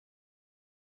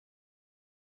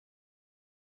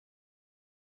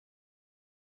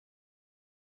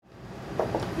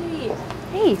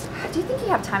Hey. Do you think you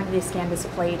have time to scan this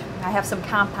plate? I have some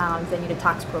compounds that need a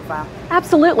tox profile.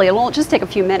 Absolutely. It won't just take a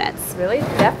few minutes. Really?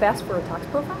 That fast for a tox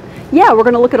profile? Yeah, we're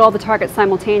going to look at all the targets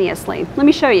simultaneously. Let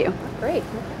me show you. Great.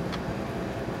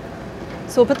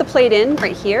 So we'll put the plate in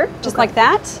right here, just like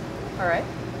that. All right.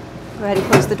 Go ahead and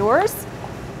close the doors.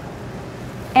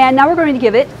 And now we're going to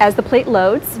give it, as the plate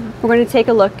loads, we're going to take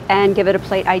a look and give it a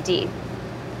plate ID.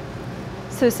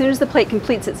 So as soon as the plate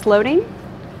completes its loading,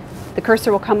 the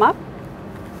cursor will come up,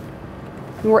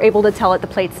 and we're able to tell it the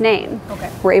plate's name.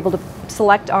 Okay. We're able to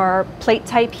select our plate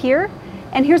type here,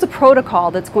 and here's a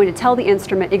protocol that's going to tell the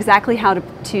instrument exactly how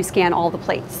to scan all the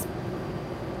plates.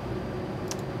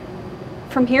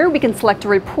 From here, we can select a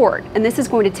report, and this is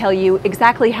going to tell you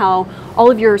exactly how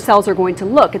all of your cells are going to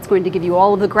look. It's going to give you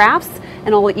all of the graphs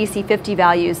and all the EC50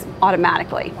 values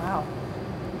automatically. Wow,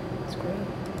 that's great.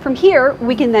 From here,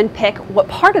 we can then pick what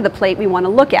part of the plate we want to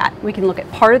look at. We can look at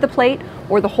part of the plate,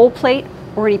 or the whole plate,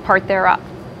 or any part thereof.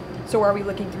 So are we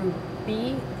looking through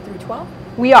B through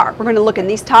 12? We are. We're going to look in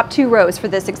these top 2 rows for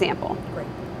this example. Great.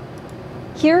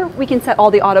 Here, we can set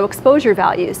all the auto exposure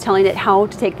values, telling it how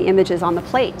to take the images on the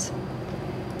plate.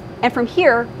 And from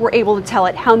here, we're able to tell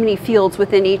it how many fields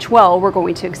within each well we're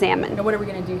going to examine. Now what are we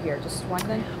going to do here? Just one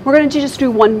then? We're going to just do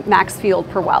 1 max field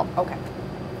per well. Okay.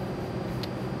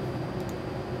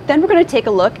 Then we're going to take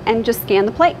a look and just scan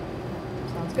the plate.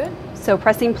 Sounds good. So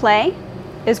pressing play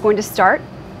is going to start.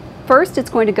 First,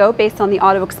 it's going to go based on the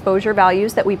auto exposure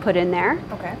values that we put in there.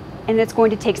 Okay. And it's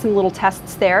going to take some little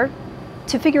tests there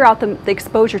to figure out the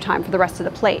exposure time for the rest of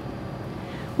the plate.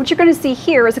 What you're going to see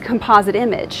here is a composite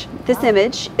image. This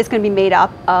image is going to be made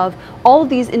up of all of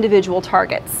these individual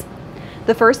targets.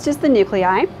 The first is the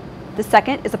nuclei, the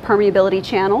second is a permeability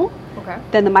channel,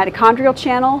 then the mitochondrial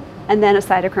channel, and then a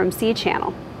cytochrome C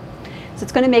channel. So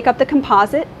it's going to make up the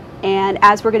composite, and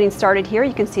as we're getting started here,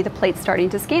 you can see the plate starting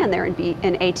to scan there in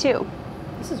A2.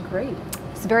 This is great.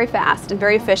 It's very fast and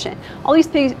very efficient. All these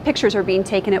pictures are being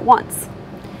taken at once.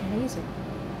 Amazing.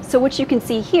 So what you can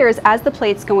see here is as the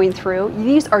plate's going through,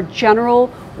 these are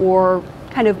general or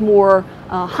kind of more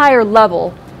higher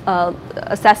level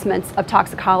assessments of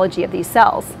toxicology of these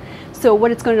cells. So what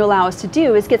it's going to allow us to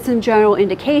do is get some general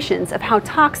indications of how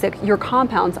toxic your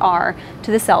compounds are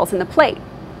to the cells in the plate.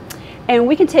 And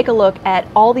we can take a look at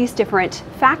all these different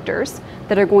factors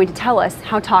that are going to tell us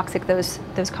how toxic those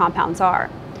compounds are.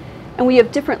 And we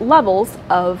have different levels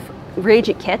of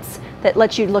reagent kits that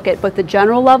let you look at both the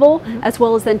general level as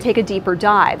well as then take a deeper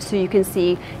dive so you can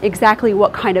see exactly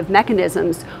what kind of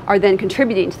mechanisms are then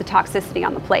contributing to the toxicity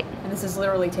on the plate. And this is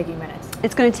literally taking minutes?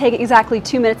 It's going to take exactly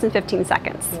 2 minutes and 15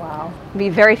 seconds. Wow. It'll be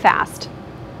very fast.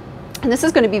 And this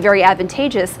is going to be very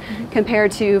advantageous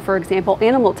compared to, for example,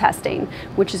 animal testing,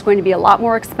 which is going to be a lot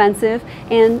more expensive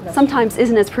and sometimes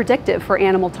isn't as predictive for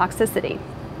animal toxicity.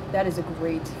 That is a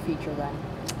great feature then.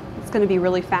 It's going to be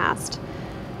really fast.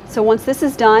 So once this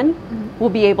is done, we'll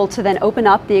be able to then open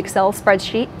up the Excel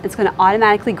spreadsheet. It's going to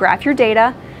automatically graph your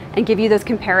data and give you those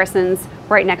comparisons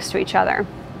right next to each other.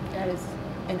 That is,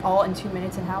 and all in 2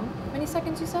 minutes and how many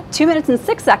seconds you said? 2 minutes and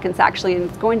 6 seconds actually, and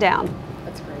it's going down.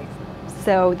 That's great.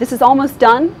 So this is almost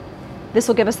done. This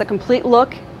will give us a complete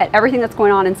look at everything that's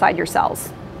going on inside your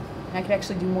cells. And I could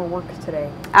actually do more work today.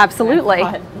 Absolutely.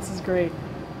 This is great.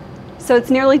 So it's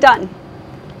nearly done.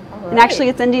 All right. And actually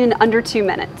it's ending in under 2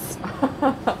 minutes.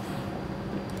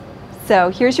 So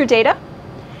here's your data.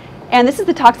 And this is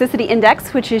the toxicity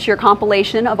index, which is your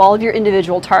compilation of all of your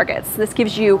individual targets. This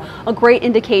gives you a great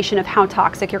indication of how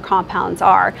toxic your compounds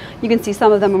are. You can see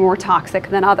some of them are more toxic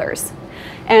than others.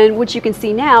 And what you can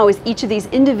see now is each of these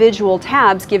individual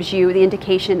tabs gives you the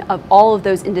indication of all of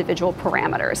those individual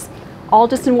parameters, all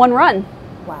just in one run.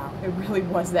 Wow, it really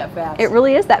was that fast. It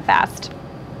really is that fast.